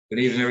Good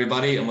evening,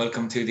 everybody, and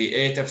welcome to the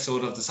 8th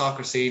episode of The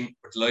Soccer Scene.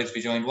 We're delighted to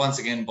be joined once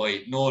again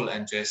by Noel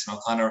and Jason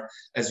O'Connor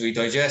as we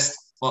digest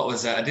what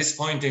was a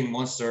disappointing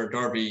Munster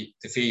Derby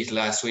defeat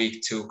last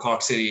week to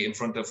Cork City in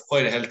front of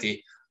quite a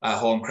healthy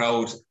home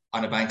crowd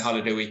on a bank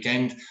holiday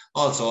weekend.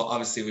 Also,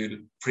 obviously, we'll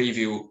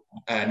preview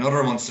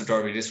another Munster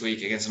Derby this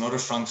week against another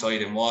strong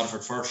side in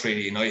Waterford for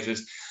Treaty United,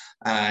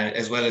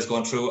 as well as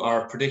going through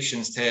our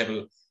predictions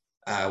table,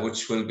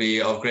 which will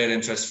be of great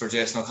interest for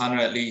Jason O'Connor,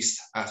 at least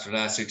after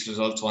last week's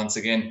results once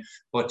again.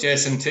 But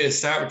Jason, to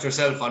start with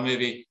yourself on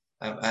maybe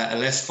a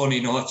less funny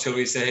note, shall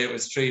we say, it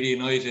was Treaty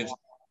United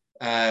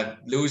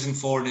losing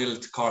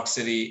 4-0 to Cork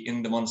City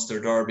in the Munster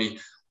Derby.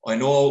 I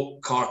know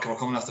Cork were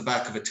coming off the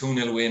back of a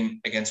 2-0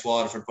 win against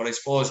Waterford, but I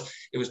suppose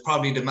it was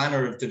probably the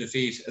manner of the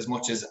defeat as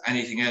much as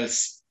anything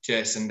else,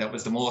 Jason, that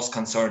was the most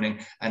concerning,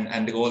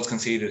 and the goals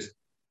conceded.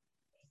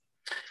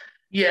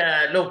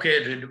 Yeah, look,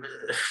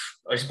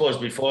 I suppose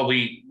before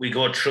we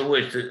go through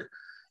it,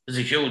 there's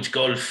a huge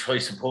gulf, I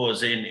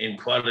suppose, in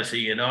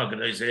quality and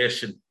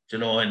organisation,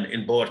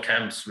 in both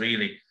camps,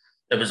 really.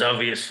 It was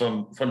obvious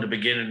from the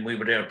beginning. We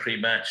were there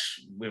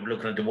pre-match. We were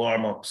looking at the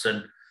warm-ups,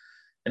 and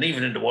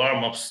even in the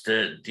warm-ups,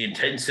 the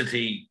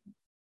intensity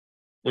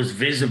was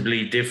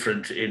visibly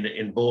different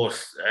in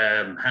both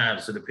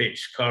halves of the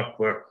pitch. Cork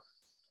were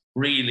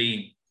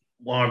really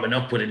warming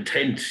up with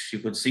intent. You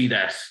could see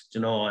that,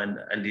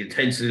 and the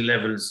intensity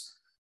levels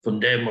from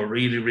them were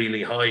really,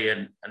 really high.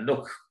 And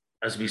look,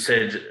 as we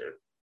said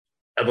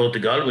about the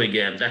Galway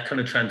game, that kind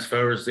of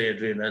transfers,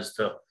 Adrian, as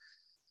to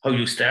how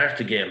you start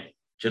the game,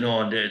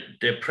 and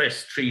they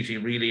pressed Treaty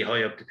really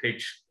high up the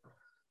pitch,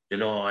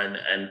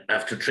 and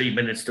after 3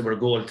 minutes, they were a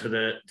goal to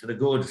the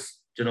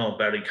goods,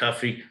 Barry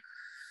Coffey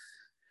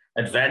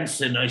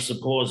advancing, I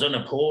suppose,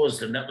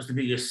 unopposed, and that was the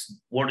biggest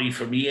worry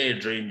for me,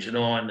 Adrian,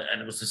 and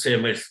it was the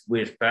same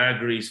with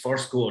Bargary's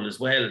first goal as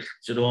well.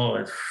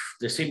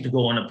 They seemed to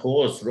go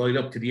unopposed right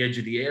up to the edge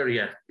of the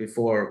area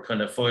before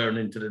kind of firing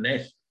into the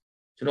net,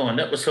 and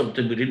that was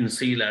something we didn't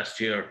see last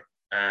year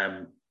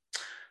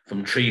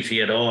from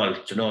Treaty at all.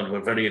 They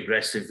were very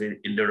aggressive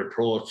in their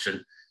approach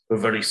and were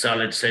very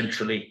solid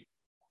centrally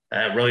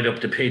right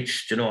up the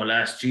pitch,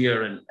 last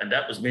year, and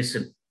that was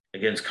missing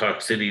against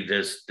Cork City.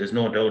 There's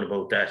no doubt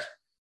about that,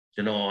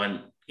 and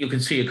you can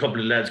see a couple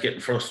of lads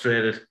getting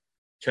frustrated.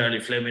 Charlie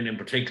Fleming in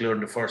particular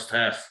in the first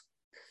half.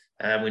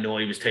 We know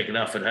he was taken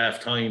off at half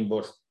time,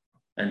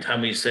 and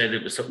Tommy said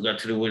it was something got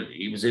to do with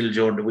he was ill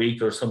during the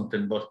week or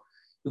something, but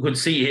you could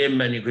see him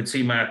and you could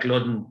see Mark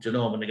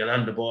Ludden, when they got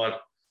on the ball.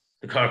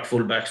 The Cork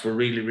fullbacks were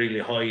really, really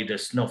high. They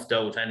snuffed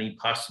out any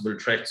possible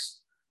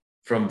threats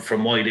from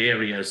wide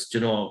areas,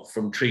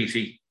 from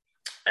Treaty.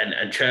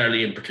 And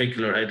Charlie in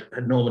particular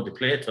had no one to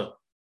play to.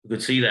 You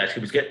could see that. He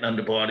was getting on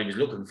the ball, he was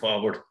looking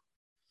forward.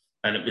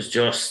 And it was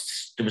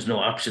just, there was no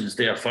options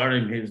there for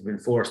him. He was being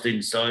forced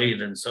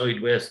inside and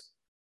sideways,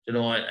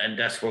 and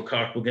that's where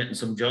Cork were getting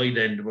some joy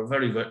then. They were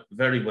very,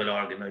 very well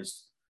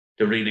organised.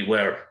 They really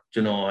were,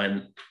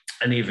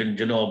 and even,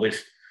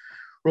 with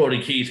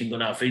Rory Keating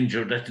going off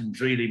injured, that didn't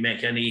really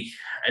make any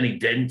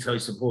dent, I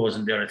suppose,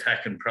 in their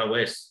attacking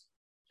prowess.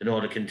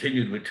 They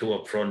continued with two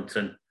up front,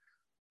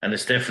 and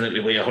it's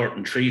definitely a way of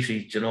hurting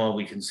Treaty.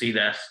 We can see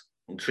that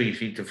in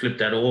Treaty to flip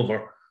that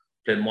over,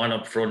 playing one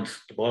up front.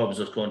 The ball was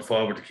just going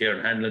forward to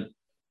Kieran Hanlon,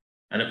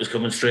 and it was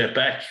coming straight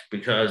back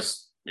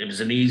because it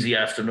was an easy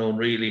afternoon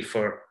really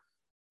for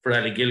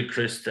Ali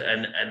Gilchrist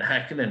and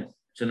Hakkinen.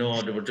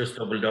 They were just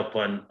doubled up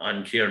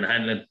on Kieran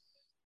Hanlon,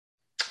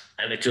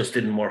 and it just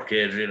didn't work,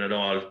 Adrian, at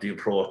all. The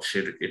approach,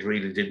 it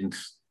really didn't.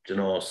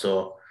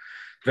 So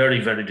very,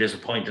 very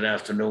disappointing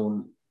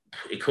afternoon.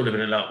 It could have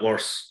been a lot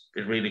worse.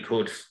 It really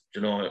could.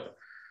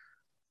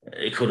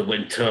 It could have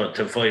went to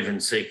 5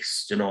 and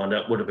 6, and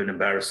that would have been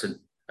embarrassing,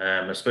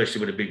 especially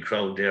with a big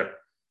crowd there.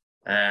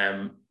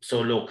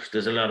 So look,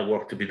 there's a lot of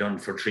work to be done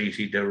for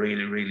Treaty. There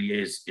really, really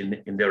is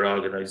in their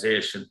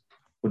organisation.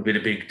 Would be the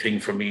big thing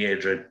for me,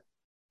 Adrian.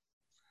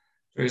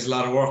 There's a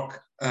lot of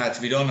work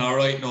to be done. All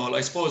right, Noel.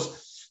 I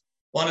suppose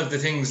one of the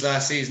things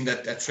last season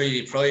that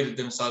Treaty prided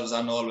themselves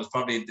on, Noel, was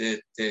probably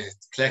the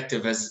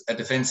collective as a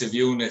defensive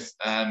unit,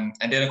 and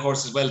then of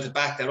course as well to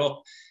back that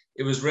up.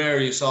 It was rare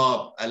you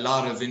saw a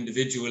lot of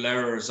individual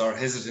errors or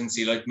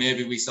hesitancy like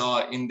maybe we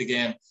saw in the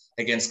game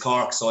against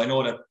Cork. So I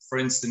know that, for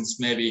instance,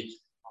 maybe,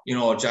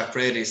 Jack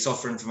Brady is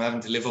suffering from having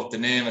to live up the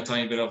name a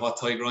tiny bit of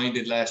what Ty Ryan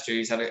did last year.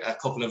 He's had a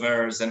couple of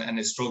errors and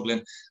is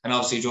struggling. And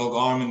obviously Joe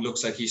Gorman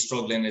looks like he's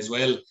struggling as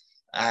well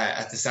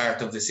at the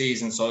start of the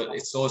season. So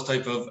it's those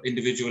type of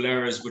individual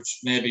errors which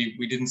maybe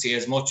we didn't see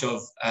as much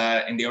of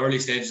in the early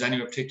stages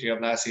anyway, particularly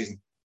of last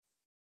season.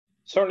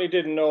 Certainly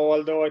didn't know,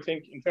 although I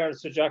think in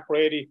fairness to Jack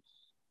Brady,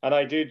 and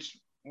I did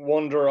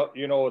wonder,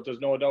 there's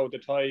no doubt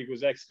that Ty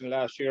was excellent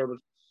last year, but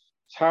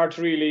it's hard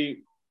to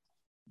really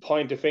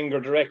point a finger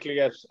directly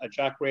at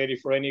Jack Brady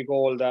for any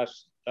goal that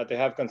they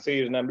have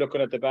conceded. And I'm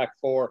looking at the back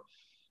four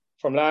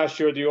from last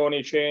year. The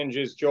only change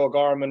is Joe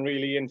Gorman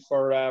really in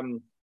for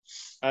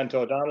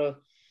Anto O'Donnell.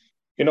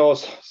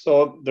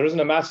 So there isn't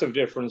a massive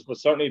difference, but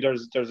certainly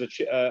there's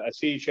a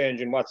sea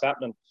change in what's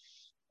happening.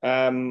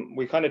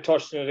 We kind of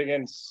touched on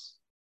it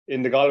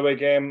in the Galway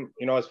game.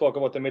 You know, I spoke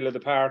about the middle of the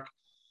park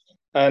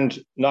and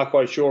not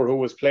quite sure who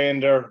was playing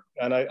there.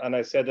 And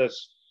I said that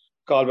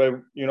Galway,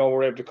 you know,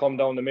 were able to come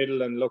down the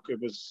middle, and look, it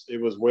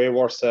was way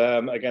worse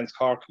against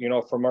Cork, you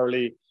know, from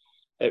early.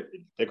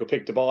 They could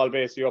pick the ball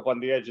basically up on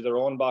the edge of their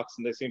own box,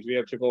 and they seemed to be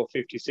able to go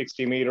 50,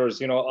 60 meters,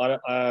 you know,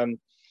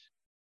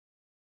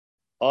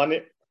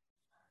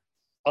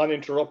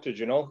 uninterrupted,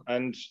 you know,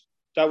 and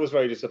that was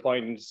very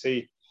disappointing to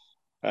see.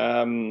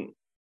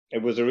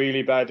 It was a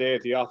really bad day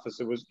at the office.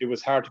 It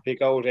was hard to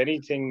pick out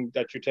anything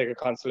that you take a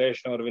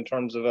consolation out of in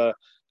terms of a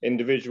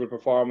individual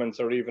performance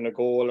or even a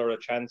goal or a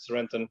chance or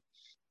anything.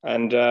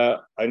 And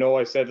I know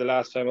I said the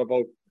last time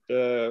about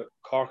the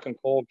Cork and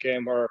Coke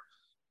game where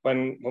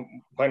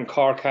when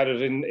Cork had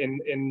it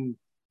in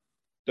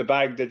the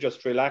bag, they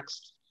just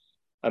relaxed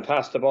and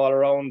passed the ball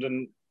around.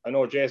 And I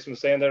know Jason was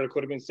saying there it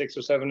could have been 6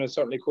 or 7. It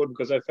certainly could,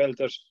 because I felt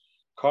that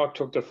Cork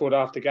took their foot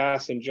off the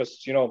gas and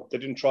just, you know, they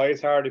didn't try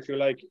as hard, if you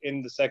like,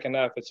 in the second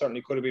half. It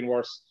certainly could have been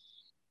worse.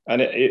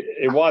 And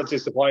it was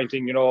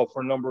disappointing, you know,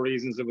 for a number of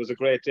reasons. It was a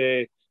great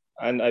day.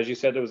 And as you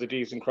said, there was a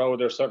decent crowd.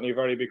 There's certainly a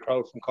very big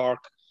crowd from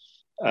Cork.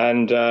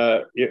 And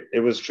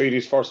it was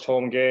Treaty's first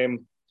home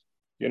game,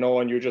 you know,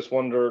 and you just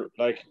wonder,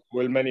 like,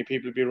 will many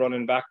people be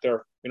running back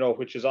there, you know,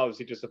 which is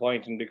obviously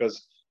disappointing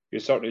because you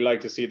certainly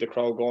like to see the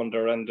crowd going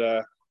there. And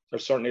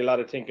there's certainly a lot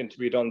of thinking to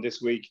be done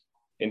this week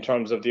in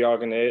terms of the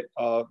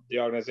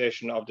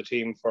organisation of the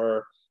team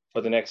for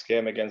the next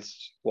game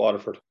against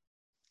Waterford.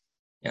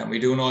 Yeah, we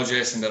do know,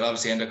 Jason, that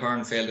obviously Enda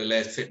Curran failed a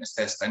late fitness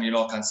test, and, you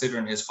know,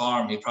 considering his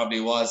form, he probably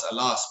was a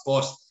loss.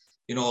 But,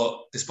 you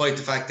know, despite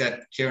the fact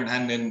that Kieran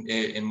Hanlon,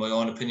 in my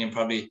own opinion,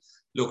 probably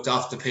looked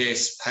off the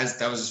pace,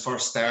 that was his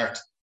first start.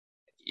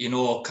 You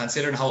know,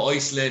 considering how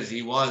isolated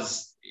he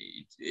was,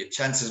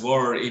 chances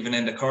were even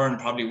Enda Curran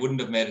probably wouldn't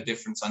have made a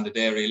difference on the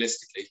day,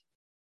 realistically.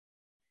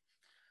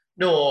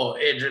 No,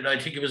 Adrian, I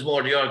think it was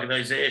more the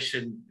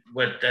organisation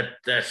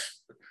that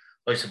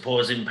I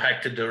suppose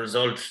impacted the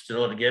result. You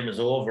know, the game is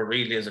over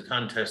really as a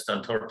contest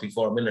on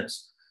 34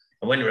 minutes.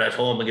 And when you're at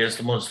home against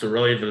a Munster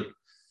rival,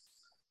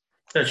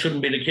 that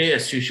shouldn't be the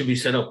case. You should be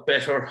set up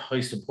better,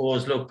 I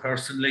suppose. Look,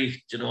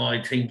 personally, you know,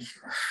 I think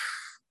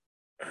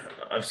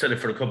I've said it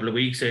for a couple of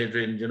weeks,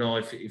 Adrian, you know,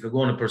 if you're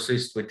going to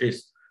persist with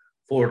this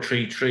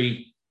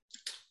 4-3-3,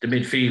 the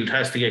midfield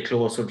has to get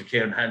closer to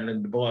Kieran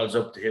Hanlon. The balls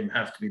up to him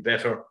have to be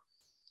better.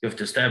 You have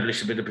to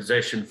establish a bit of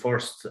possession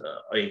first.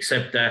 I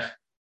accept that.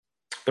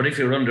 But if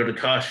you're under the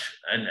cosh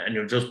and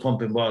you're just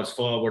pumping balls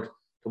forward,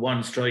 the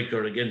one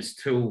striker against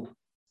two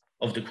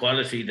of the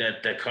quality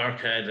that Cork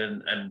had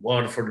and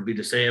Waterford will be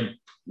the same,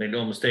 make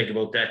no mistake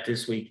about that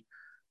this week,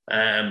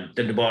 then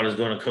the ball is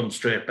going to come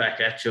straight back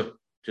at you,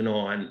 you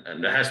know,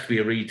 and there has to be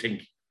a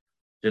rethink,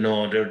 you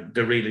know,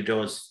 there really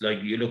does.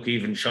 Like, you look,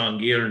 even Sean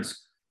Gearns,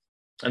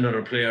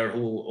 another player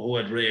who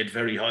had rated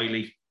very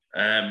highly,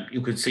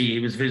 you could see he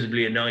was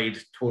visibly annoyed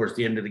towards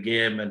the end of the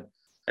game, and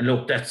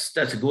look, that's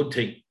a good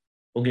thing.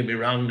 Don't get me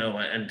wrong now,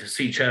 and to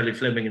see Charlie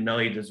Fleming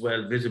annoyed as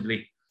well,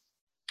 visibly,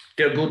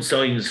 they're good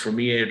signs for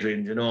me,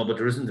 Adrian, you know, but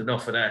there isn't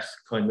enough of that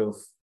kind of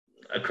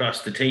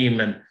across the team,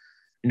 and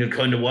you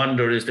kind of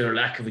wonder, is there a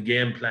lack of a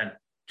game plan,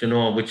 you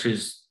know, which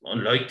is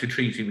unlike the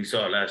treaty we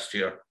saw last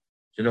year.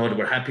 You know, they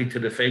were happy to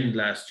defend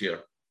last year.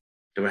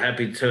 They were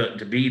happy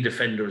to be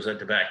defenders at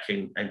the back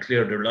and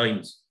clear their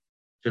lines.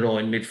 You know,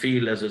 in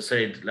midfield, as I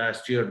said,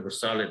 last year, they were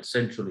solid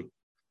centrally.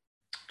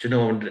 You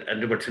know,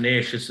 and they were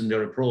tenacious in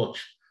their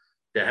approach.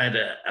 They had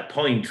a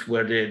point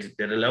where they'd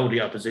allow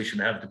the opposition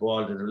to have the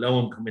ball, they'd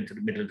allow them to come into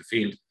the middle of the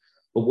field.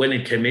 But when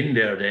it came in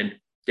there, then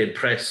they'd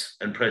press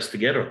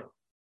together.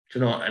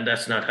 You know, and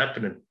that's not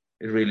happening.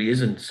 It really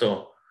isn't.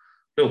 So,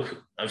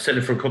 look, I've said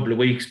it for a couple of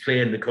weeks,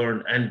 playing the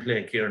Curran and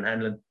playing Kieran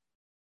Hanlon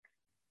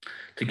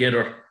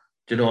together.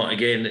 You know,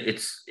 again,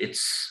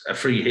 it's a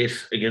free hit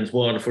against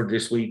Waterford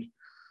this week.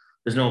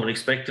 There's no one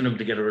expecting them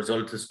to get a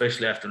result,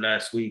 especially after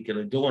last week. And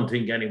I don't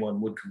think anyone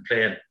would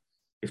complain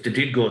if they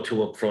did go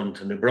 2 up front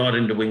and they brought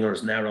in the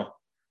wingers narrow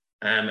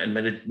and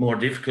made it more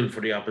difficult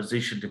for the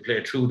opposition to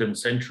play through them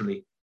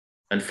centrally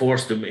and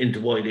force them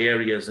into wide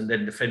areas and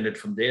then defend it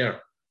from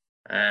there.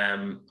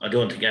 I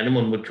don't think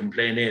anyone would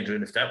complain,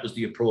 Adrian, if that was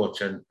the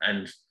approach,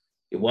 and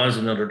it was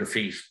another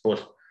defeat.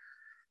 But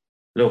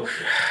look,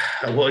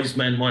 a wise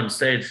man once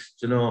said,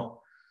 you know,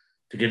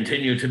 to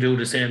continue to do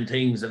the same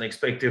things and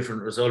expect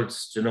different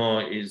results, you know,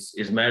 is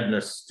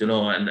madness, you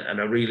know, and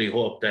I really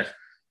hope that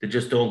they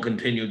just don't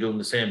continue doing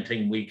the same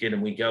thing week in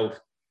and week out.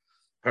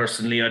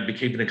 Personally, I'd be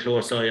keeping a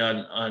close eye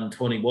on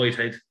Tony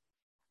Whitehead.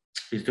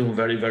 He's doing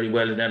very, very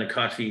well in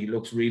Anacotti. He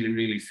looks really,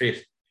 really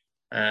fit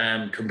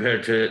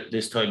compared to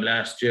this time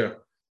last year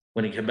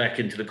when he came back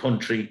into the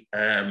country.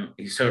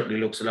 He certainly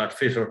looks a lot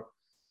fitter.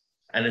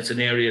 And it's an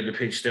area of the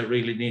pitch that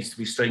really needs to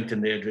be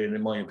strengthened, Adrian,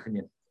 in my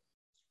opinion.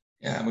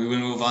 Yeah, and we will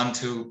move on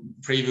to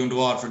previewing the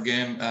Waterford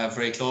game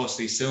very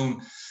closely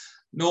soon.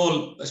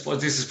 Noel, I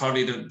suppose this is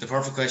probably the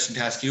perfect question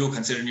to ask you,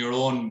 considering your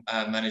own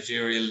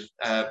managerial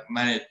I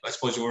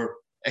suppose you were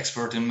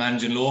expert in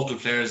managing local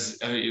players.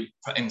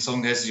 In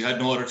some cases, you had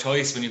no other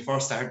choice when you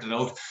first started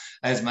out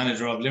as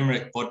manager of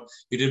Limerick, but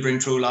you did bring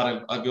through a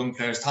lot of young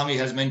players. Tommy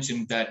has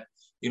mentioned that,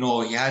 he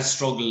has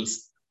struggled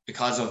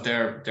because of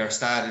their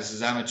status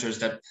as amateurs,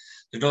 that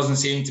there doesn't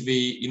seem to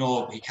be,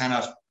 he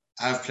cannot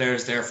have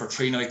players there for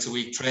 3 nights a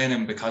week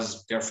training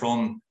because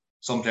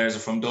some players are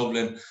from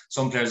Dublin,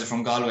 some players are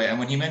from Galway. And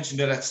when he mentioned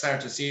it at the start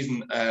of the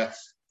season,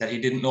 that he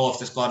didn't know if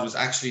the squad was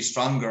actually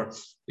stronger.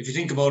 If you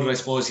think about it, I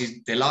suppose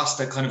they lost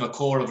a kind of a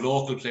core of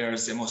local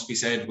players, it must be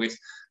said, with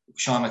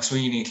Sean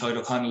McSweeney, Clyde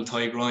O'Connell,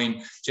 Ty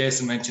Groyne.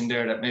 Jason mentioned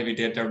there that maybe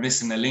they're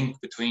missing a link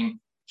between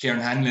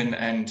Kieran Hanlon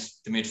and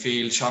the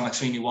midfield. Sean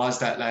McSweeney was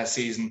that last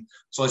season.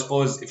 So I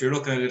suppose if you're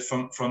looking at it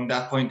from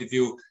that point of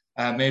view,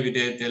 maybe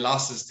the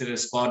losses to the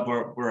squad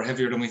were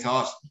heavier than we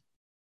thought.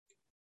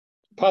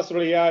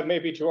 Possibly, yeah.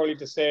 Maybe too early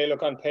to say.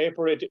 Look, on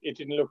paper, it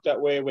didn't look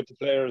that way with the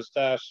players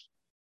that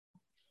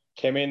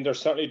came in. They're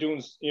certainly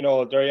doing,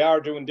 they are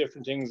doing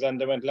different things than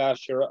they went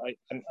last year.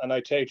 I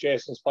take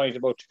Jason's point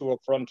about 2 up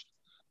front.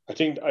 I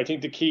think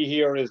the key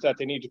here is that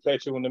they need to play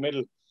 2 in the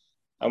middle,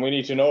 and we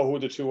need to know who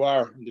the 2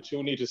 are. The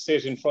 2 need to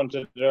sit in front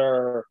of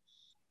the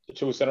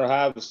 2 centre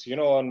halves,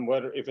 and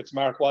whether if it's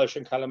Mark Walsh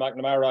and Callum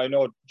McNamara. I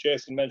know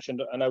Jason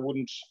mentioned, and I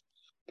wouldn't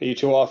be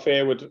too off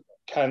air with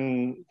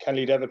can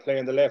Lee Devitt play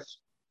in the left,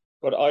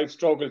 but I've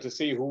struggled to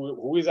see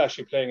who is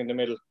actually playing in the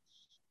middle.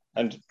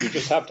 And you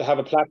just have to have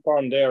a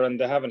platform there, and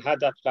they haven't had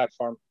that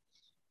platform.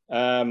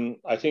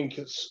 I think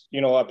it's,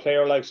 a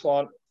player like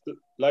Sean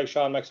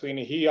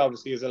McSweeney, he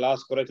obviously is a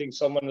loss, but I think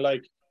someone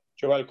like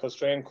Joel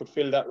Costrain could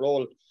fill that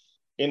role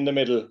in the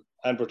middle,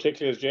 and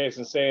particularly, as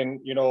Jason's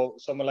saying,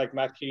 someone like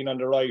Matt Keane on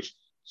the right,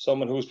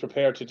 someone who's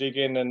prepared to dig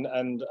in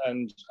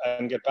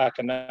and get back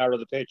and narrow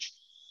the pitch.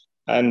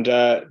 And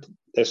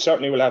they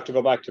certainly will have to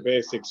go back to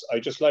basics.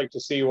 I just like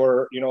to see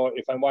where,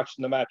 if I'm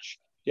watching the match,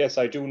 yes,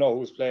 I do know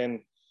who's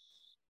playing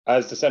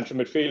as the central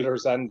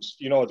midfielders, and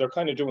they're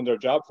kind of doing their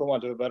job, for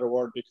want of a better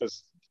word,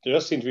 because they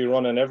just seem to be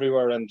running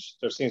everywhere, and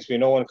there seems to be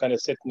no one kind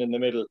of sitting in the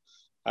middle,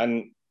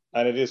 and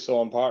it is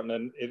so important,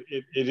 and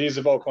it is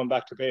about coming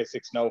back to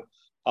basics now.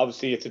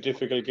 Obviously, it's a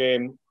difficult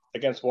game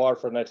against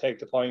Waterford, and I take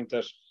the point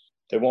that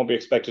they won't be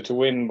expected to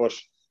win, but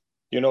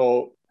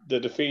the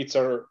defeats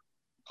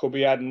could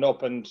be adding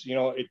up, and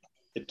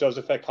it does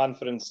affect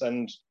confidence.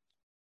 And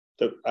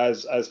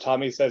as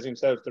Tommy says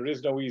himself, there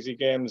is no easy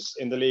games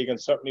in the league, and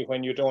certainly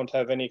when you don't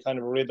have any kind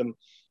of rhythm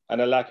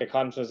and a lack of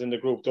confidence in the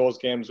group, those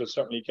games will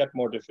certainly get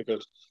more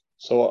difficult.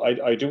 So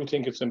I do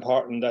think it's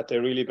important that they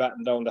really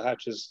batten down the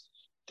hatches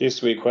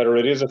this week, whether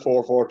it is a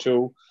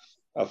 4-4-2,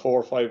 a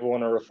 4-5-1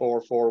 or a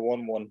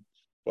 4-4-1-1.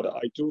 But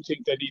I do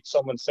think they need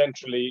someone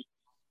centrally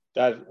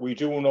that we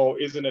do know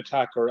is an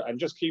attacker and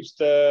just keeps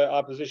the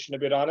opposition a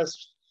bit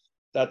honest,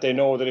 that they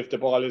know that if the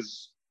ball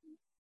is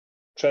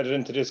treaded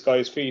into this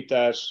guy's feet,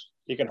 that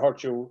he can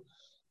hurt you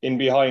in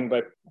behind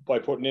by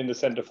putting in the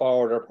centre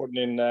forward or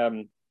putting in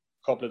a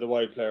couple of the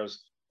wide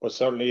players. But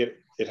certainly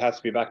it has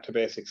to be back to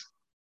basics.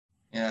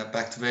 Yeah,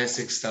 back to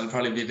basics. That'll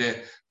probably be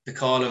the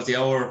call of the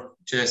hour,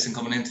 Jason,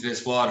 coming into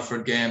this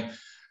Waterford game.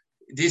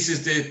 This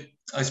is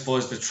I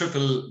suppose, the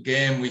triple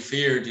game we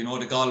feared,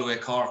 the Galway,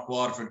 Cork,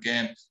 Waterford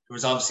game. There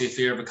was obviously a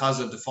fear because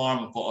of the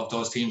form of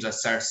those teams at the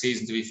start of the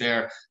season, to be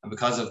fair, and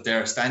because of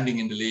their standing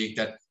in the league,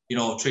 that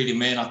Treaty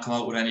may not come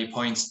out with any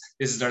points.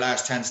 This is their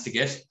last chance to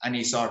get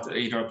any sort of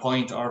either a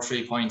point or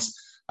 3 points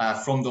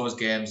from those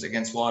games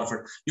against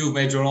Waterford. You've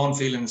made your own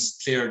feelings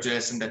clear,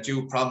 Jason, that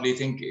you probably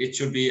think it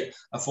should be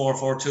a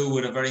 4-4-2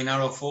 with a very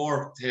narrow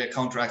 4 to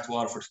counteract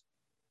Waterford.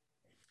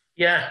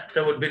 Yeah,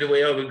 that would be the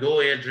way I would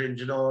go, Adrian.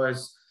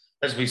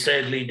 As we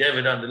said, Lee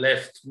Devitt on the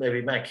left,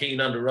 maybe Matt Keane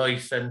on the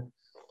right, and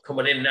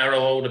coming in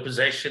narrow out of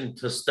possession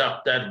to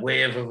stop that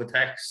wave of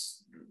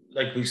attacks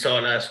like we saw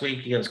last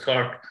week against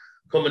Cork,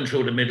 coming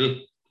through the middle.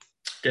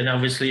 Then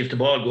obviously if the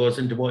ball goes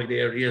into wide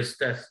areas,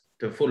 that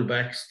the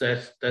fullbacks,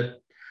 that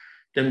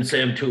them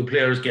same 2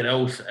 players get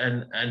out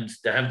and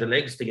they have the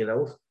legs to get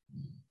out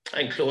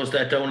and close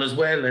that down as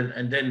well,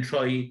 and then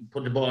try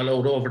put the ball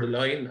out over the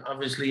line,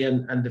 obviously,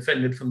 and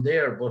defend it from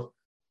there. But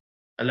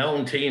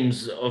allowing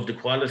teams of the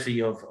quality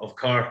of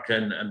Cork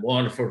and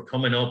Waterford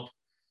coming up,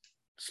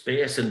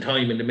 space and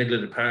time in the middle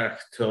of the park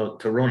to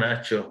run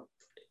at you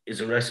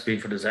is a recipe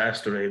for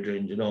disaster,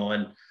 Adrian,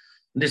 and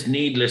this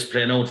needless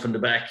playing out from the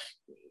back,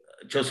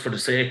 just for the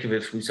sake of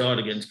it. We saw it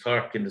against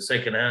Cork in the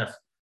second half.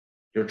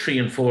 You're 3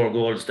 and 4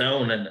 goals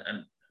down and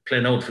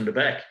playing out from the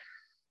back.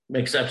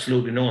 Makes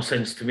absolutely no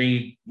sense to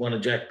me. One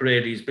of Jack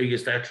Brady's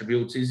biggest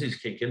attributes is his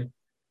kicking.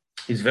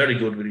 He's very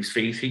good with his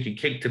feet. He can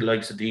kick to the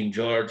likes of Dean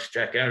George.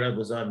 Jack Arrett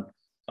was on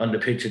the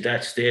pitch at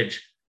that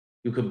stage.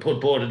 You could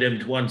put both of them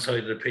to one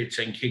side of the pitch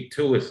and kick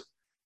to it.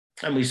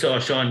 And we saw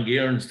Sean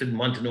Gearns didn't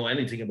want to know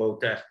anything about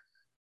that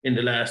in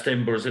the last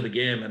embers of the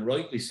game, and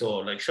rightly so.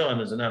 Like,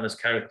 Sean is an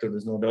honest character,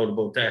 there's no doubt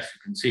about that.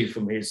 You can see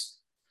from his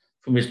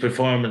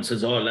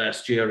performances all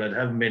last year, and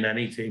haven't been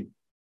anything.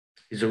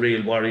 He's a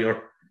real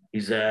warrior.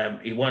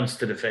 He wants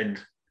to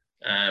defend,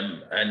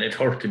 and it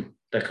hurt him,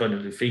 that kind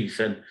of defeat.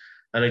 And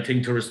I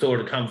think to restore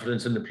the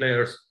confidence in the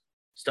players,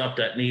 stop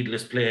that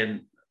needless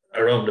playing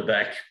around the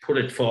back, put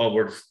it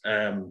forward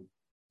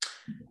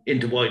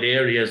into wide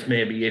areas,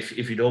 maybe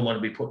if you don't want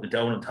to be putting it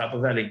down on top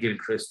of Ali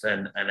Gilchrist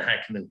and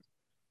Hackney,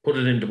 put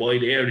it into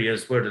wide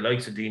areas where the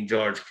likes of Dean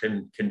George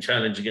can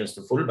challenge against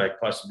the fullback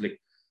possibly,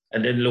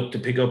 and then look to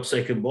pick up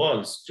second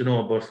balls,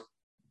 but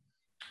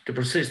to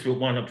persist with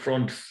one up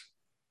front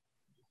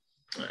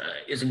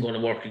isn't going to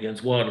work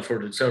against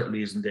Waterford. It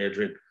certainly isn't,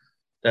 Adrian.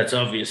 That's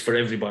obvious for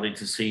everybody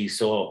to see.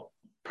 So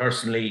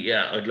personally,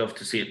 yeah, I'd love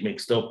to see it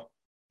mixed up.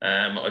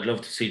 I'd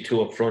love to see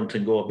two up front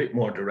and go a bit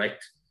more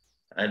direct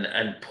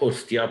and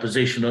put the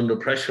opposition under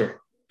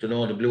pressure. The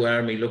Blue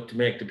Army look to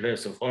make the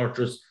place a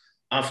fortress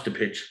off the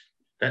pitch.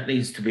 That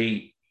needs to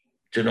be,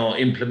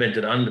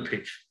 implemented on the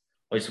pitch,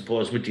 I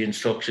suppose, with the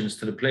instructions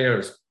to the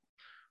players.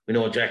 We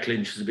know Jack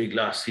Lynch is a big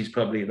loss. He's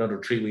probably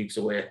another 3 weeks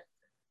away.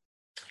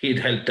 He'd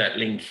help that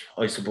link,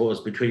 I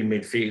suppose, between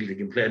midfield. He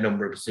can play a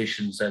number of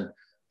positions and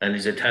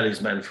he's a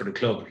talisman for the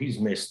club. He's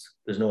missed.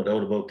 There's no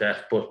doubt about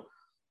that. But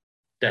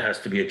there has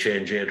to be a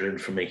change, Adrian,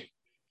 for me.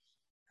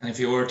 And if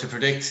you were to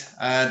predict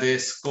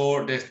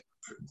the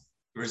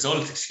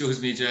result,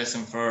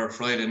 Jason, for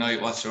Friday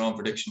night, what's your own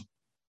prediction?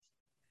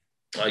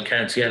 I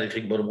can't see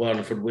anything but a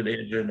Waterford win,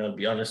 Adrian, I'll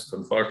be honest,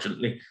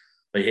 unfortunately.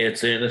 I hate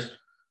saying it.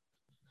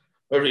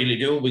 I really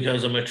do,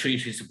 because I'm a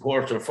Treaty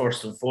supporter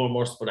first and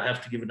foremost, but I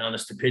have to give an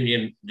honest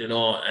opinion,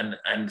 and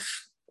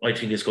I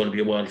think it's going to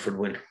be a Waterford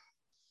win.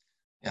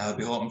 Yeah, I'll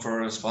be hoping for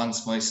a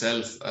response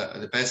myself.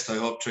 The best I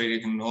hope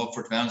Treaty can hope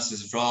for, to be honest,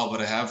 is a draw,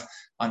 but I have,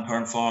 on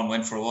current form,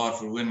 went for a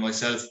Waterford win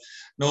myself.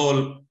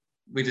 Noel,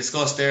 we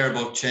discussed there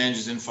about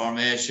changes in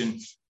formation.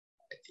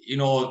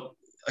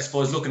 I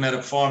suppose looking at a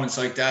performance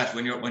like that,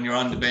 when you're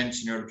on the bench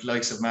and you're the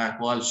likes of Mark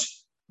Walsh,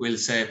 will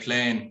say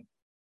playing,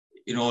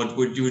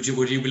 would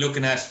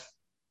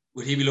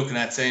he be looking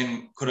at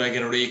saying, could I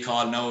get a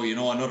recall now? And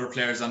other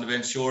players on the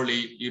bench,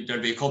 surely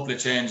there'd be a couple of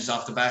changes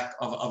off the back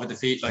of a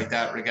defeat like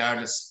that,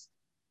 regardless.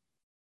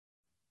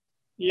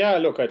 Yeah,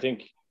 look, I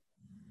think,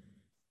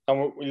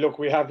 and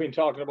we have been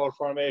talking about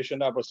formation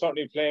now, but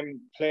certainly playing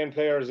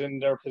players in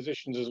their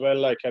positions as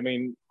well.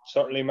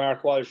 Certainly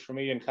Mark Walsh for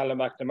me and Callum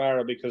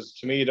McNamara, because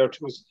to me they're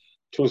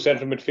two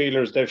central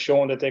midfielders. They've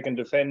shown that they can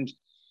defend.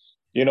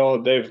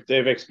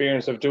 They've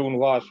experience of doing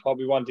what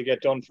we want to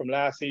get done from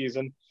last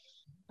season.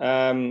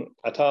 I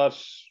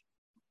thought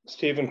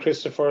Stephen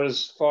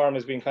Christopher's form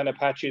has been kind of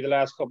patchy the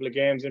last couple of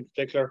games in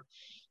particular.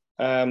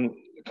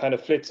 Kind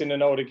of flits in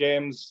and out of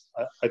games.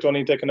 I don't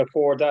think they can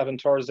afford that on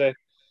Thursday.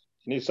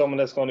 You need someone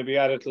that's going to be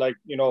at it for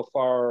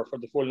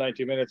the full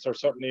 90 minutes, or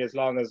certainly as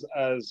long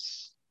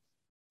as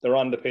they're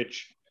on the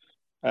pitch.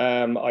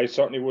 I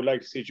certainly would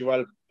like to see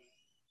Joel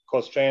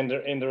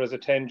Costray in there as a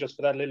 10, just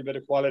for that little bit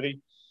of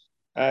quality.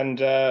 And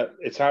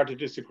it's hard to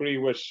disagree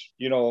with,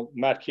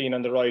 Matt Keane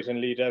on the right and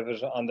Lee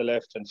Devitt on the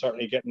left, and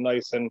certainly getting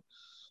nice and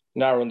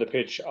narrowing the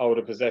pitch out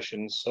of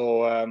possession.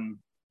 So,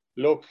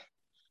 look,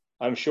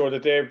 I'm sure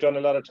that they've done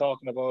a lot of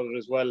talking about it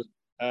as well.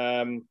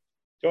 The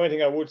only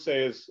thing I would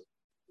say is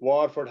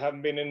Watford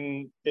haven't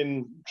been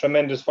in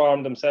tremendous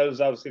form themselves.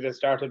 Obviously, they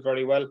started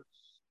very well.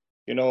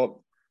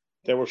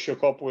 They were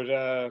shook up with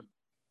a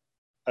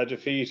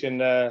defeat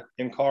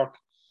in Cork,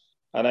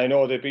 and I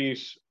know they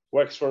beat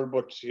Wexford,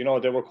 but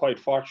they were quite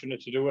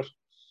fortunate to do it.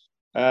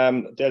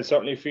 They'll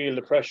certainly feel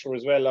the pressure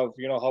as well of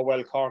how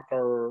well Cork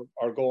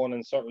are going,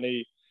 and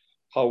certainly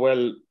how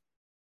well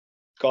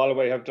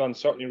Galway have done,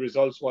 certainly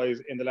results wise,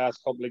 in the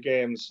last couple of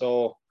games.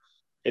 So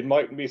it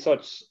mightn't be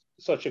such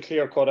a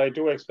clear cut. I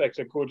do expect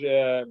a good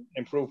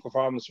improved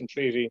performance from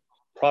Treaty.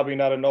 Probably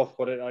not enough,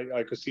 but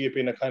I could see it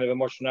being a kind of a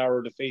much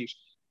narrower defeat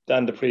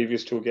than the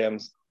previous two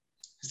games.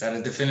 Is that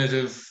a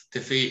definitive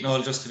defeat,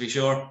 Noel, just to be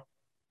sure?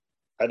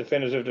 A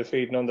definitive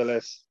defeat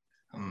nonetheless.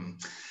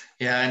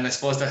 Yeah, and I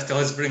suppose that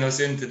does bring us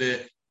into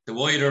the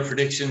wider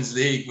predictions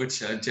league, which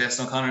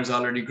Jason O'Connor's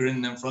already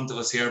grinning in front of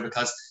us here,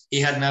 because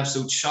he had an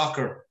absolute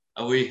shocker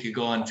a week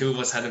ago, and two of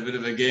us had a bit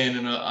of a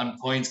gain on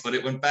points, but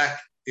it went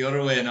back the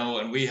other way now,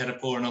 and we had a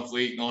poor enough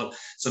week, Noel.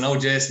 So now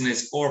Jason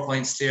is 4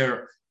 points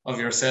clear of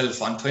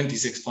yourself on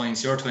 26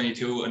 points. You're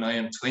 22 and I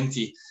am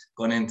 20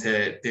 going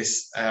into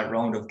this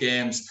round of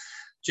games.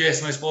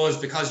 Jason, I suppose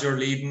because you're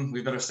leading,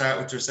 we better start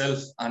with yourself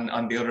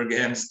on the other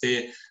games.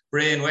 The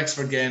Bray and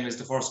Wexford game is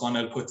the first one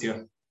I'll put to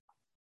you.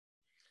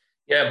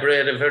 Yeah, Bray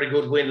had a very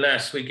good win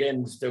last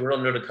weekend. They were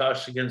under the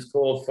cosh against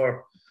Cove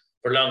for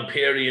long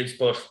periods,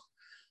 but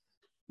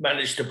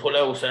managed to pull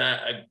out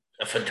a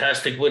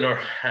fantastic winner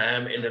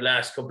in the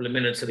last couple of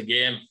minutes of the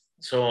game.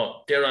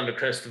 So they're on the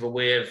crest of a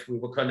wave. We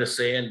were kind of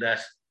saying that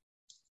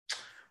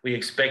we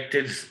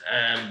expected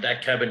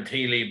that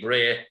Cabinteely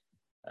Bray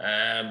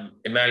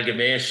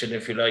amalgamation,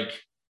 if you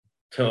like,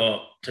 to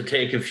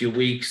take a few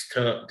weeks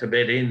to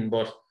bed in,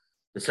 but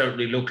it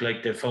certainly looked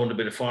like they found a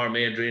bit of form,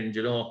 Adrian.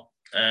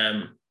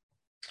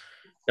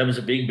 That was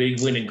a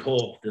big win in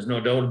Cove. There's no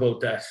doubt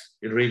about that.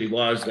 It really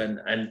was.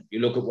 And you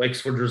look at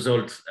Wexford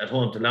result at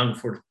home to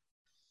Longford,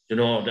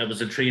 that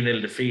was a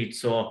 3-0 defeat.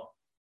 So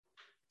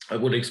I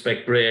would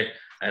expect Bray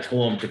at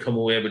home to come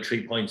away with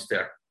 3 points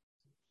there.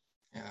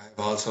 Yeah, I've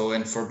also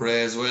went for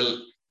Bray as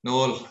well.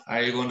 Noel,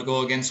 are you going to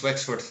go against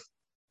Wexford?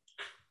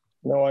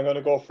 No, I'm going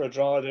to go for a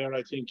draw there.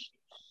 I think,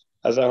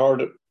 as I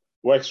heard,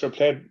 Wexford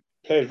played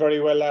very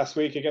well last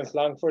week against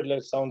Longford.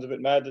 It sounds a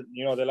bit mad that,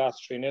 they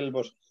lost 3-0,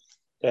 but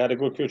they had a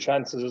good few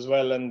chances as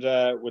well. And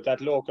with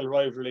that local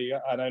rivalry,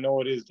 and I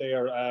know it is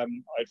there, I'd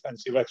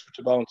fancy Wexford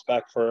to bounce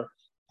back for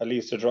at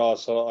least a draw.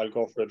 So I'll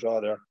go for a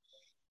draw there.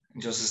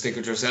 Just to stick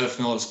with yourself,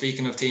 Noel,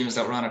 speaking of teams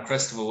that were on a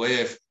crest of a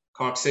wave,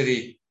 Cork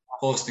City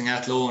hosting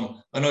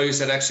Athlone. I know you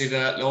said actually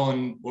that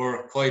Athlone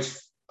were quite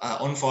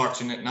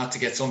unfortunate not to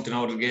get something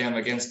out of the game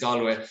against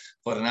Galway,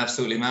 but an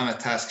absolutely mammoth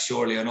task,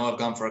 surely. I know I've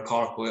gone for a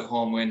Cork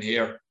home win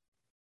here.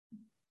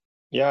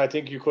 Yeah, I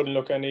think you couldn't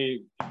look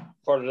any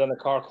further than a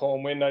Cork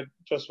home win. I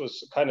just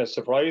was kind of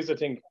surprised, I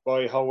think,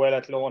 by how well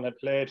Athlone had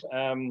played.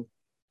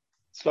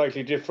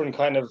 Slightly different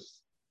kind of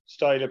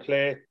style of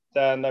play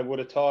than I would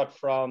have thought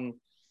from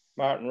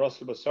Martin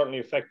Russell, but certainly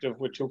effective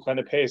with two kind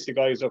of pacey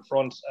guys up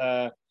front,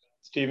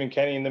 Stephen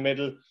Kenny in the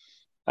middle.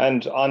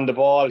 And on the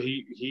ball,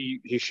 he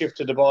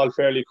shifted the ball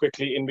fairly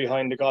quickly in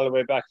behind the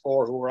Galway back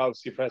four, who were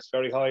obviously pressed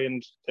very high,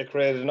 and they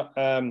created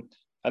a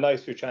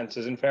nice few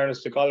chances. In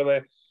fairness to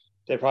Galway,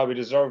 they probably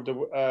deserved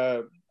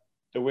the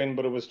win,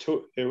 but it was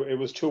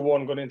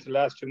 2-1 going into the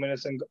last 2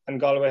 minutes, and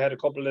Galway had a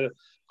couple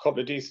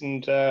of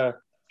decent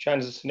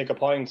chances to nick a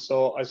point.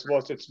 So I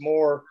suppose it's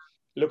more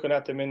looking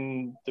at them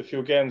in the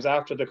few games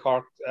after the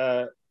Cork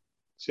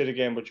City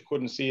game, but you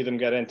couldn't see them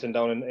get anything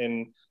down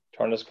in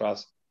Turner's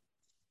Cross.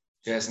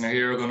 Jason, are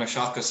you going to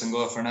shock us and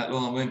go for an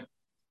Athlone win?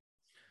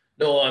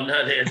 No, I'm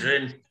not,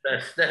 Adrian.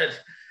 That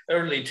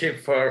early tip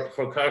for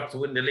Cork to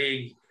win the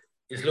league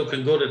is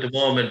looking good at the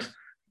moment.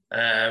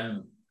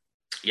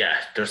 Yeah,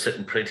 they're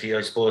sitting pretty,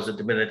 I suppose, at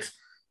the minute.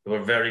 They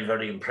were very,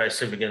 very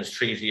impressive against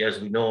Treaty, as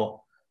we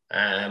know.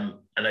 And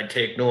I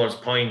take Noel's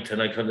point,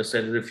 and I kind of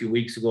said it a few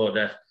weeks ago,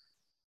 that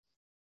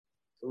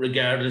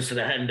regardless of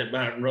the hand that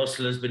Martin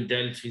Russell has been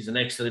dealt, he's an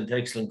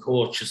excellent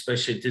coach,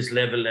 especially at this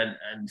level. And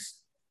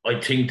I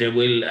think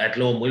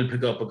Athlone will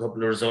pick up a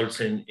couple of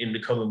results in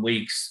the coming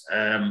weeks.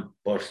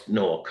 But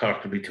no,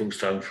 Cork will be too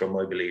strong for them,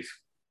 I believe.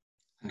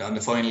 And on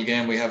the final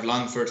game, we have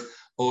Longford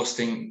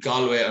hosting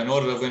Galway. I know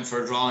that I went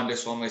for a draw in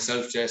this one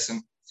myself,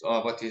 Jason. So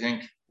what do you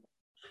think?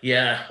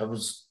 Yeah,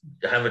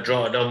 I have a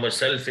draw down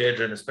myself,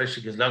 Adrian,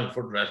 especially because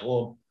Longford are at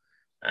home.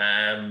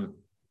 And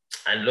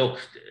look,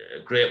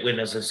 a great win,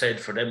 as I said,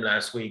 for them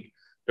last week.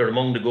 They're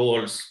among the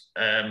goals,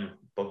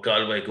 but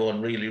Galway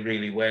going really,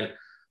 really well.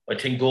 I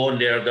think going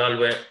there,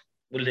 Galway,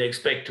 will they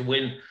expect to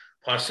win?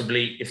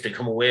 Possibly. If they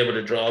come away with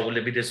a draw, will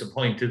they be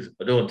disappointed?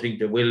 I don't think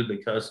they will,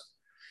 because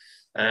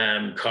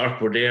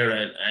Cork were there,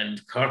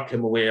 and Cork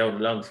came away out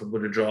of Longford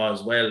with a draw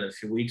as well a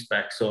few weeks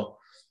back. So,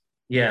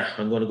 yeah,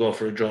 I'm going to go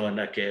for a draw in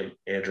that game,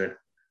 Adrian.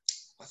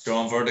 What's your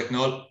own verdict,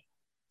 Noel?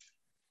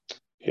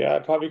 Yeah,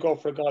 I'd probably go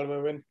for a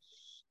Galway win.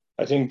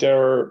 I think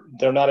they're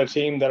not a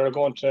team that are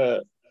going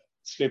to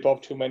slip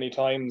up too many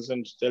times,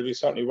 and they'll be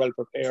certainly well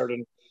prepared,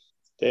 and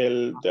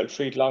they'll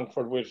treat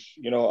Longford with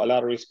a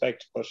lot of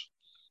respect. But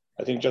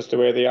I think just the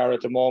way they are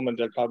at the moment,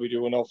 they'll probably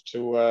do enough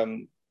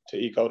to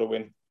eke out a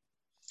win.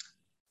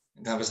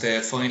 That was the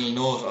final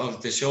note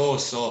of the show.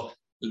 So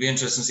it'll be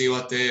interesting to see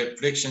what the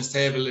predictions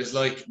table is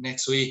like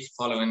next week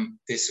following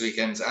this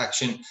weekend's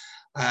action.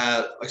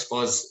 I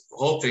suppose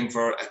hoping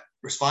for a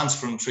response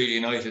from Treaty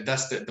United.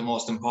 That's the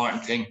most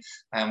important thing.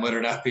 And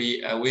whether that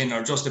be a win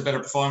or just a better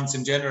performance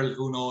in general,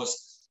 who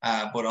knows?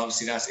 But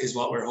obviously that is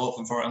what we're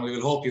hoping for. And we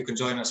will hope you can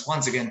join us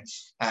once again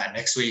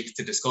next week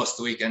to discuss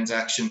the weekend's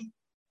action.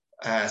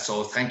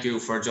 So thank you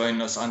for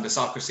joining us on the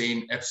Soccer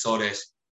Scene, episode 8.